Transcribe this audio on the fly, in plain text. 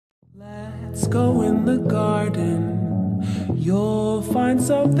Let's go in the garden. You'll find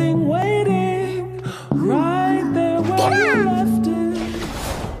something waiting right there where you left it.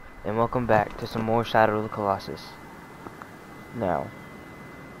 And welcome back to some more Shadow of the Colossus. Now,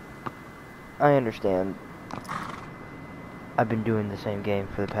 I understand I've been doing the same game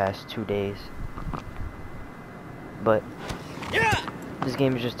for the past 2 days, but this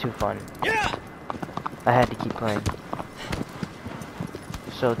game is just too fun. I had to keep playing.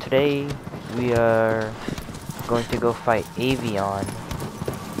 So today we are going to go fight Avion,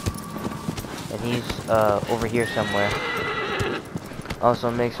 and he's over here somewhere.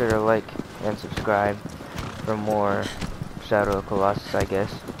 Also, make sure to like and subscribe for more Shadow of the Colossus, I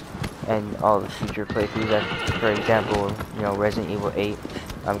guess, and all the future playthroughs. For example, you know, Resident Evil 8.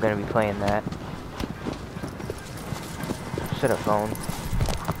 I'm gonna be playing that. Shut up, phone.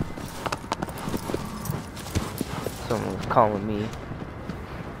 Someone was calling me.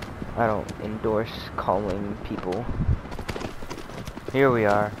 I don't endorse calling people. Here we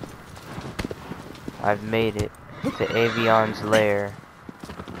are. I've made it to Avion's lair.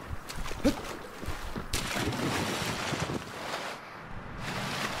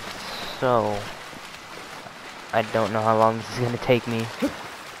 So, I don't know how long this is going to take me.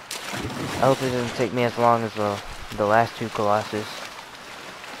 I hope it doesn't take me as long as the last two Colossus.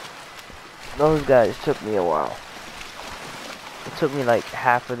 Those guys took me a while. It took me like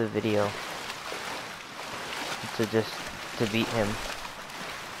half of the video to beat him.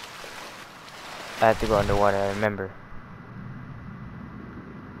 I have to go underwater, I remember.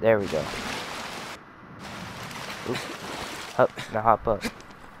 There we go. Oops. Up, now hop up.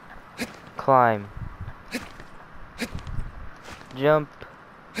 Climb. Jump.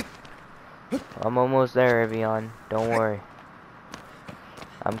 I'm almost there, Avion. Don't worry.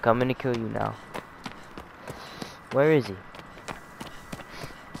 I'm coming to kill you now. Where is he?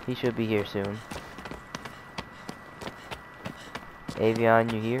 He should be here soon.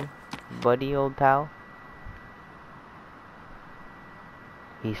 Avion, you here? Buddy, old pal?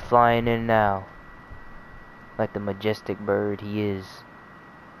 He's flying in now. Like the majestic bird he is.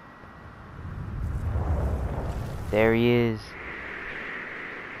 There he is.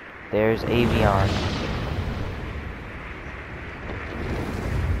 There's Avion.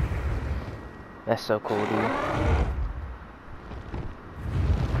 That's so cool, dude.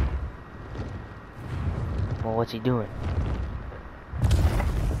 Well, what's he doing?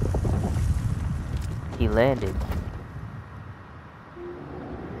 He landed.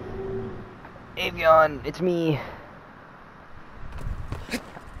 Avion, it's me.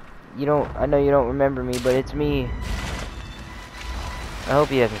 I know you don't remember me, but it's me. I hope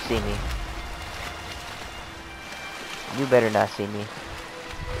he doesn't see me. You better not see me.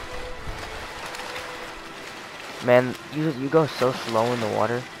 Man, you go so slow in the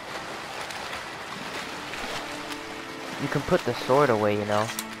water. You can put the sword away, you know.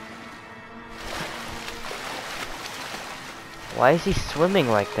 Why is he swimming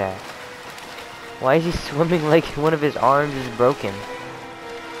like that? Why is he swimming like one of his arms is broken?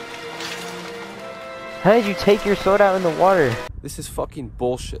 How did you take your sword out in the water? This is fucking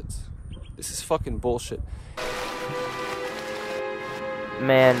bullshit. This is fucking bullshit.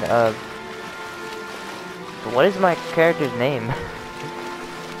 Man, what is my character's name?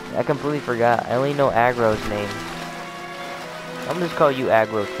 I completely forgot. I only know Aggro's name. I'm just call you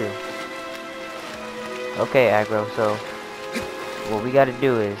Aggro too. Okay, Aggro, so what we gotta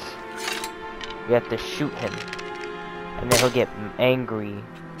do is we have to shoot him, and then he'll get angry.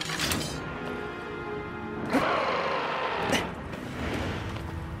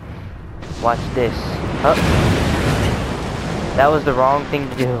 Watch this. Oh. That was the wrong thing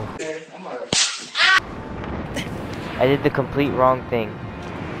to do. I did the complete wrong thing.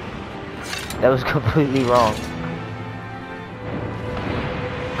 That was completely wrong.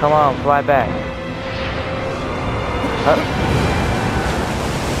 Come on, fly back. Oh.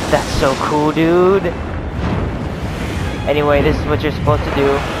 That's so cool, dude. Anyway, this is what you're supposed to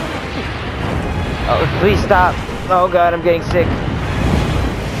do. Oh, please stop. Oh god, I'm getting sick.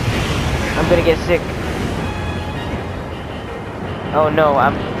 I'm gonna get sick. Oh no,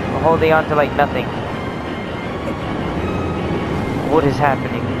 I'm holding on to like nothing. What is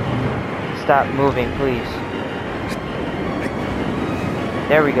happening? Stop moving, please.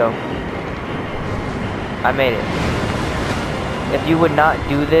 There we go. I made it. If you would not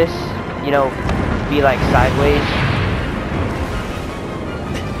do this, you know, be like sideways,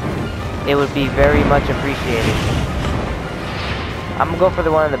 it would be very much appreciated. I'm gonna go for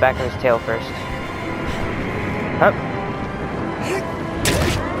the one on the back of his tail first. Hup.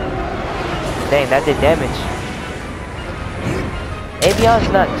 Dang, that did damage. Avion's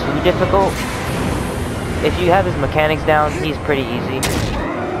not too difficult. If you have his mechanics down, he's pretty easy.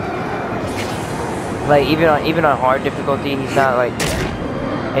 Like even on hard difficulty, he's not like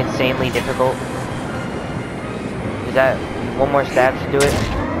insanely difficult. Is that one more stab to do it?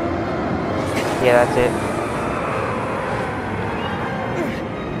 Yeah, that's it.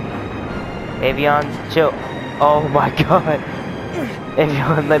 Avion, chill. Oh my god.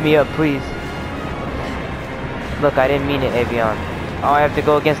 Avion, let me up, please. Look, I didn't mean it, Avion. Oh, I have to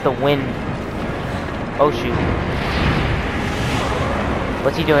go against the wind. Oh shoot.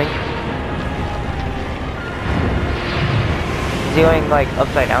 What's he doing? Is he going like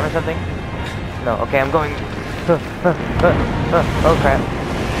upside down or something? No, okay, I'm going. Oh crap.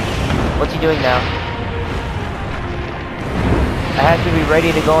 What's he doing now? I have to be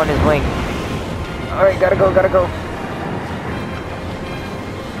ready to go on his wing. Alright, gotta go.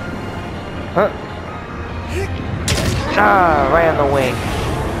 Huh? Ah, right on the wing.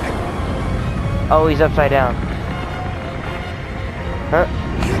 Oh, he's upside down. Huh?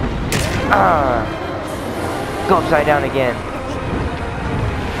 Ah. Go upside down again.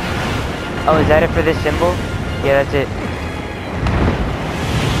 Oh, is that it for this symbol? Yeah, that's it.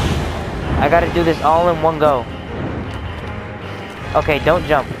 I gotta do this all in one go. Okay, don't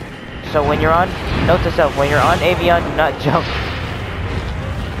jump. So when you're on, note to self, when you're on Avion, do not jump.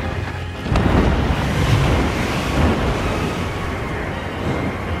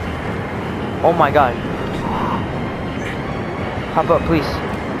 Oh my god. Hop up, please.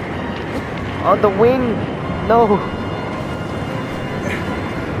 On the wing! No!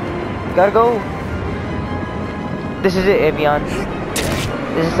 Gotta go! This is it, Avion.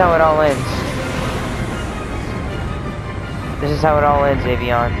 This is how it all ends. This is how it all ends,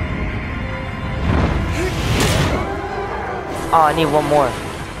 Avion. Oh, I need one more.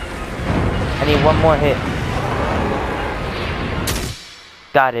 I need one more hit.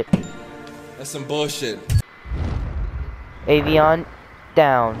 Got it. That's some bullshit. Avion,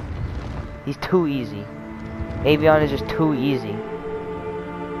 down. He's too easy. Avion is just too easy.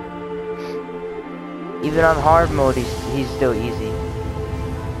 Even on hard mode, he's still easy.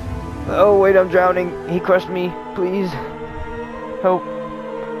 Oh wait, I'm drowning. He crushed me. Please. Help.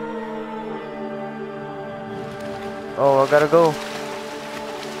 Oh, I gotta go.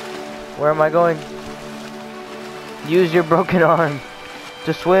 Where am I going? Use your broken arm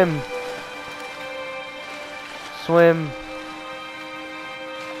to swim. Swim.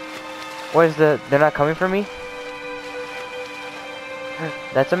 Where's the... They're not coming for me?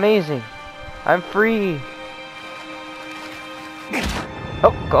 That's amazing. I'm free.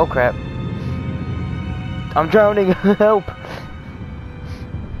 Oh crap. I'm drowning. Help.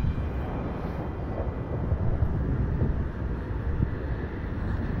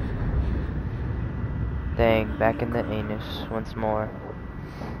 Dang, back in the anus once more.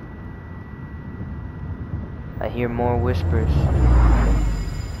 I hear more whispers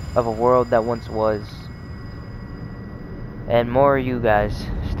of a world that once was. And more of you guys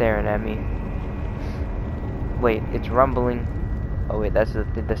staring at me. Wait, it's rumbling. Oh wait, that's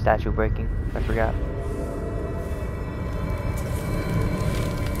the statue breaking. I forgot.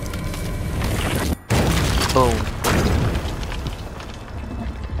 Boom.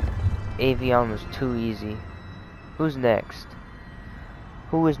 Avion was too easy. Who's next?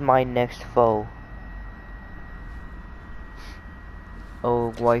 Who is my next foe?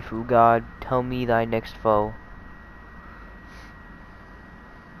 Oh, waifu god, tell me thy next foe.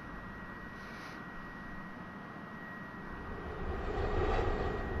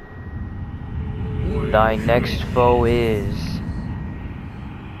 Thy next foe is...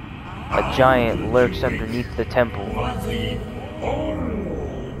 A giant lurks underneath the temple.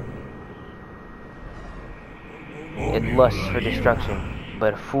 It lusts for destruction,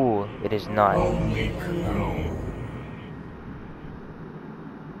 but a fool it is not.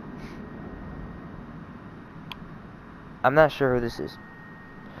 I'm not sure who this is.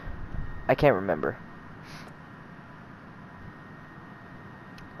 I can't remember.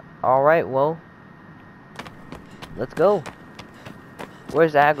 Alright, well, let's go.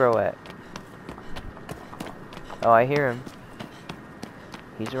 Where's Aggro at? Oh, I hear him.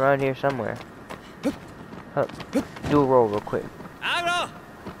 He's around here somewhere. Huh. Do a roll real quick. Aggro!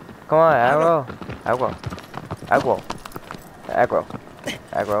 Come on, Aggro. Aggro. Aggro. Aggro.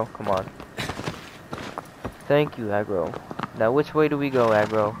 Aggro, come on. Thank you, Aggro. Now which way do we go,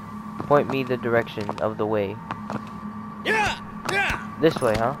 Aggro? Point me the direction of the way. Yeah! Yeah! This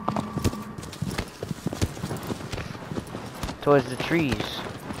way, huh? Towards the trees.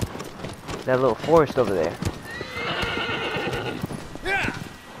 That little forest over there.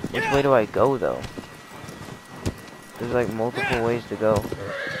 Which way do I go, though? There's like multiple ways to go.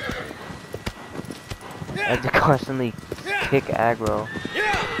 I have to constantly kick aggro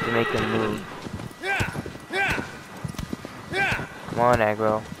to make him move. Come on,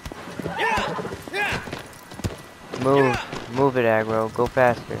 aggro. Move it, aggro. Go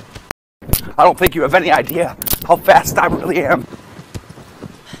faster. I don't think you have any idea how fast I really am.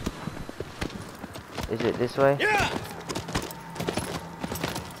 Is it this way?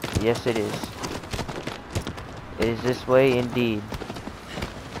 Yes, it is. It is this way indeed.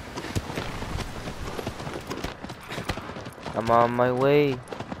 I'm on my way.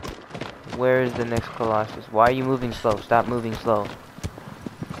 Where is the next colossus? Why are you moving slow? Stop moving slow.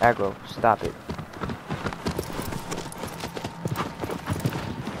 Aggro, stop it.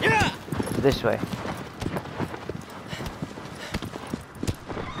 This way.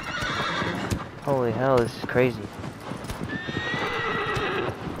 Holy hell, this is crazy.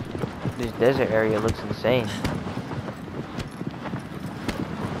 This desert area looks insane.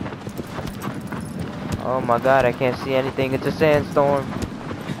 Oh my god, I can't see anything. It's a sandstorm.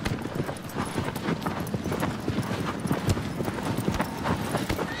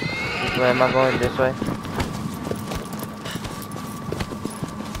 This way, am I going this way?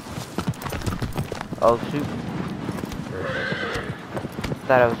 Oh shoot.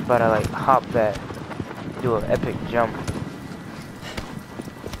 Thought I was about to like hop that. Do an epic jump.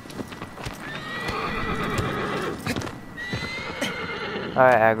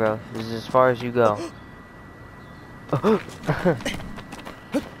 Alright, aggro. This is as far as you go. This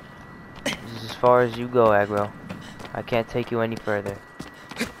is as far as you go, aggro. I can't take you any further.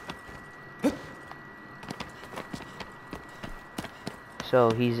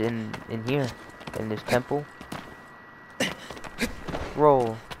 So he's in here, in this temple.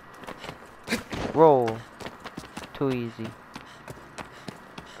 Roll. Roll. Too easy.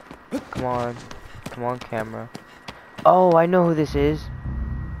 Come on. Come on, camera. Oh, I know who this is.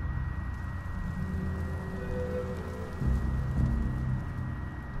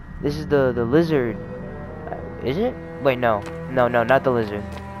 This is the lizard. Is it? Wait, no. No, not the lizard.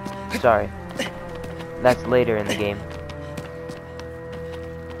 Sorry. That's later in the game.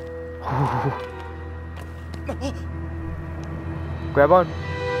 Grab on.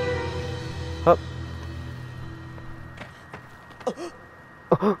 Up.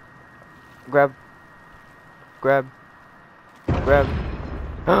 Grab. Grab. Grab.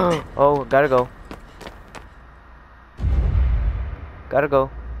 Oh, gotta go. Gotta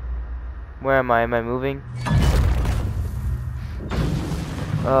go. Where am I? Am I moving?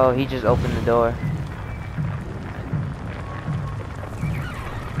 Oh, he just opened the door.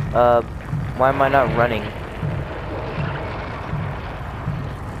 Why am I not running?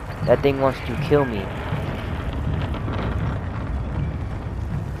 That thing wants to kill me.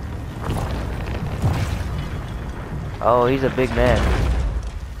 Oh, he's a big man.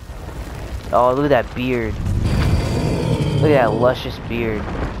 Oh, look at that beard. Look at that luscious beard.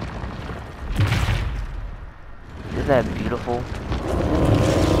 Isn't that beautiful?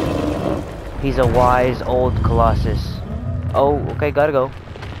 He's a wise old colossus. Oh, okay, gotta go.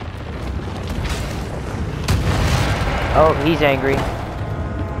 Oh, he's angry.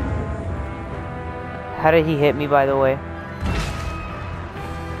 How did he hit me, by the way?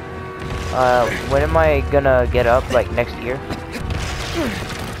 When am I gonna get up? Like next year?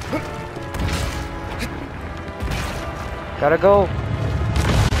 Gotta go.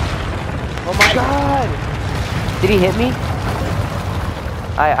 Oh my god! Did he hit me?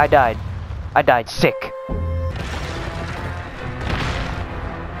 I died. I died sick.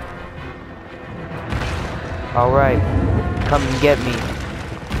 Alright. Come and get me.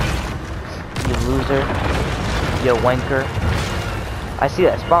 You loser. You wanker. I see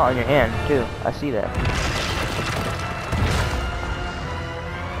that spot on your hand, too. I see that.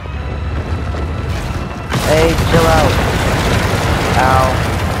 Hey, chill out. Ow.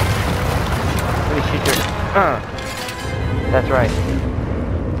 Let me shoot your... That's right.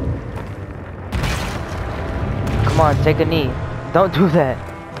 Come on, take a knee. Don't do that.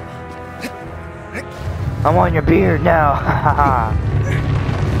 I'm on your beard now. Haha.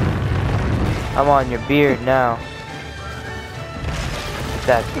 I'm on your beard now.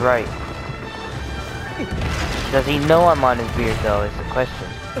 That's right. Does he know I'm on his beard though, is the question.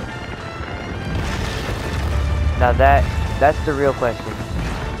 Now that's the real question.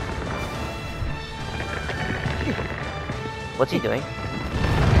 What's he doing?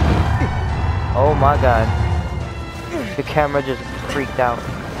 Oh my god. The camera just freaked out.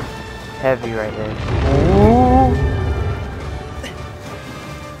 Heavy right there. Ooh.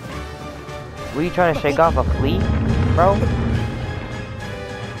 Were you trying to shake off a flea, bro?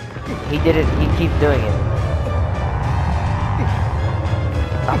 He did it, he keeps doing it.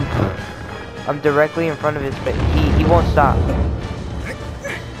 I'm directly in front of his face. He won't stop.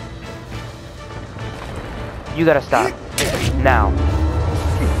 You gotta stop. Now.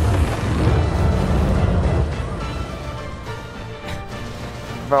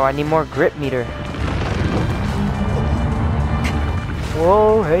 Bro, I need more grip meter.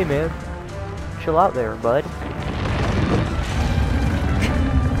 Whoa, hey man. Chill out there, bud.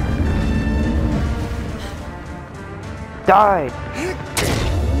 Died!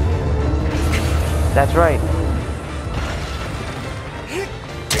 That's right.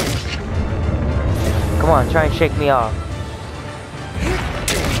 Come on, try and shake me off.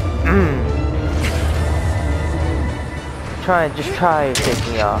 Just try to shake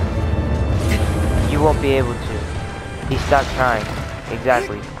me off. You won't be able to. He stopped trying.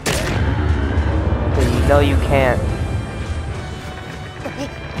 Exactly. Because you know you can't.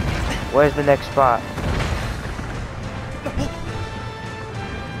 Where's the next spot?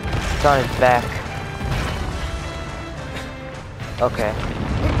 It's on his back. Okay.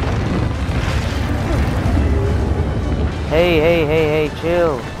 Hey,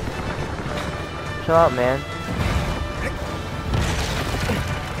 chill. Chill out, man.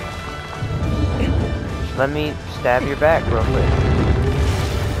 Just let me stab your back real quick.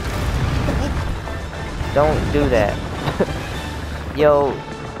 Don't do that. Yo,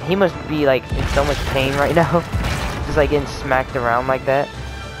 he must be like in so much pain right now. Just like getting smacked around like that.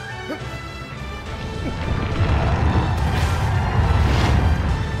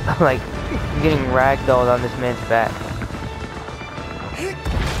 Like, I'm getting ragdolled on this man's back.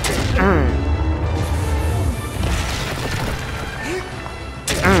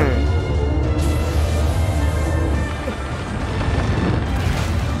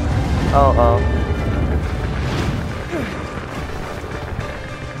 Uh-oh.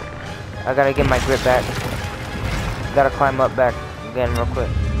 I gotta get my grip back. Gotta climb up back again real quick.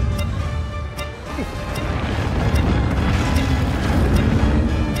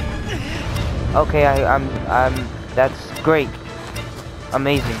 Okay, that's great.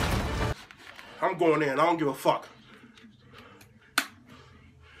 Amazing. I'm going in. I don't give a fuck.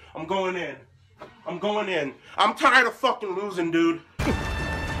 I'm going in. I'm going in. I'm tired of fucking losing, dude.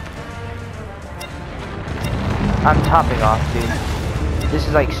 I'm topping off, dude. This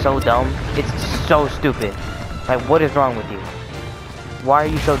is like so dumb. It's so stupid. Like, what is wrong with you? Why are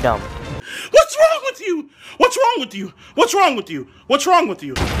you so dumb? What's wrong with you? What's wrong with you? What's wrong with you? What's wrong with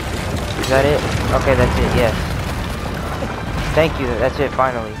you? Is that it? Okay, that's it, yes. Thank you, that's it,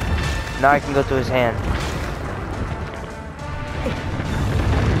 finally. Now I can go to his hand.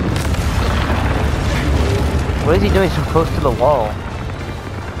 What is he doing so close to the wall?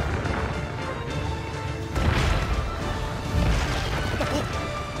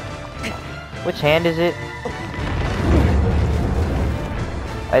 Which hand is it?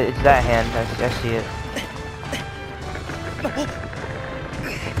 It's that hand, I see it.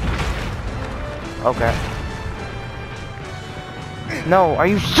 Okay. No, are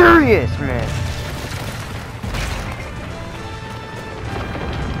you serious, man?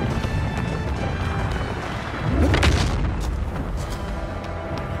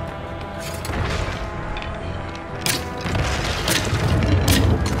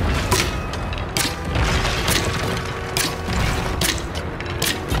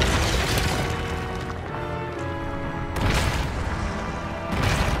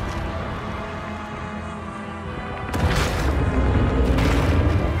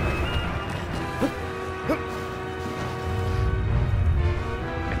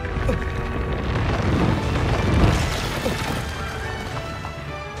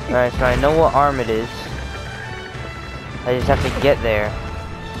 Alright, so I know what arm it is. I just have to get there.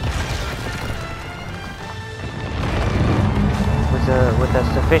 With a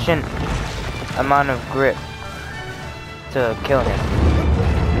sufficient amount of grip to kill him.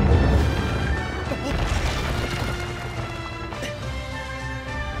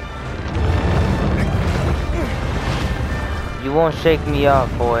 You won't shake me off,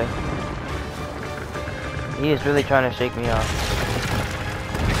 boy. He is really trying to shake me off.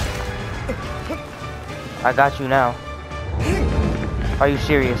 I got you now. Are you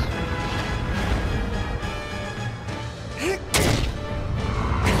serious?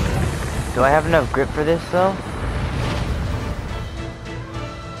 Do I have enough grip for this, though?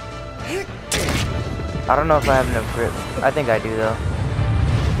 I don't know if I have enough grip. I think I do, though.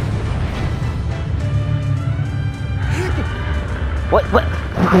 What?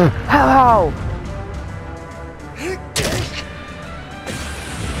 How?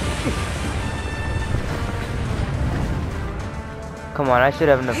 Come on, I should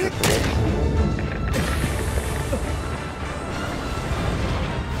have enough grip for this.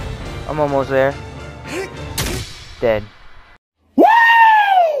 I'm almost there. Dead.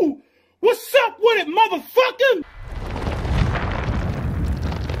 Woo! What's up with it, motherfucker?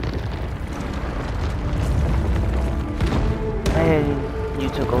 Man, you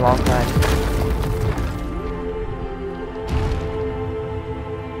took a long time.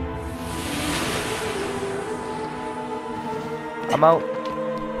 I'm out.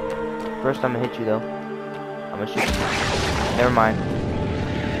 First, I'm gonna hit you though. I'm gonna shoot you. Never mind.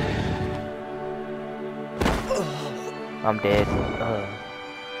 I'm dead.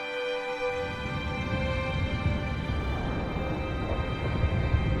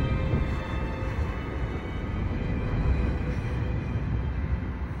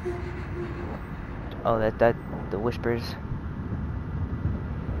 Oh, the whispers.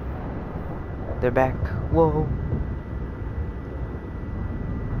 They're back. Whoa.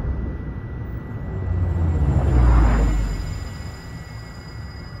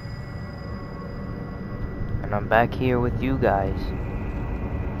 And I'm back here with you guys.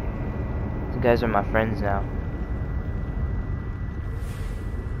 You guys are my friends now.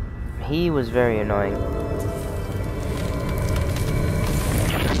 He was very annoying.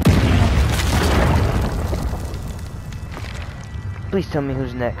 Please tell me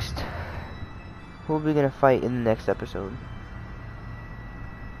who's next. Who are we gonna fight in the next episode?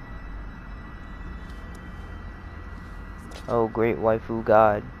 Oh, great waifu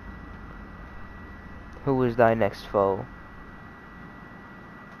god. Who is thy next foe?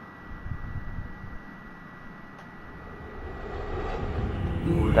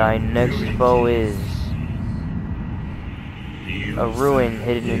 Thy next foe is a ruin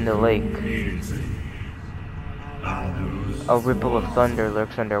hidden in the lake. A ripple of thunder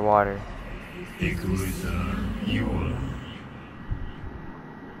lurks underwater.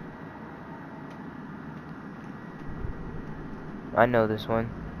 I know this one.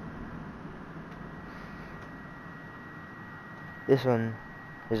 This one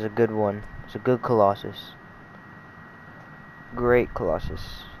is a good one. It's a good colossus. Great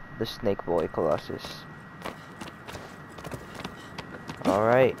colossus. The snake boy colossus.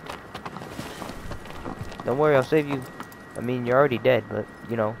 Alright. Don't worry, I'll save you. I mean, you're already dead, but,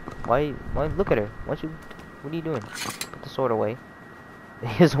 you know, why look at her? What are you doing? Put the sword away.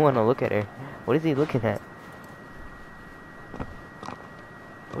 He doesn't want to look at her. What is he looking at?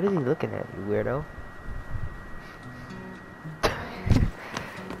 What is he looking at, you weirdo?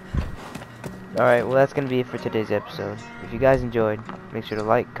 Alright, well that's gonna be it for today's episode. If you guys enjoyed, make sure to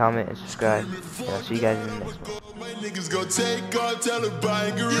like, comment, and subscribe. And I'll see you guys in the next one. My niggas gon' take off, tell her buy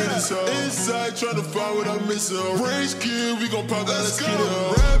and get rid of some. Inside tryna find what I'm missing. Rage kid, we gon' pop that, let's get it.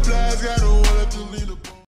 Red flags, got no one left to lean up.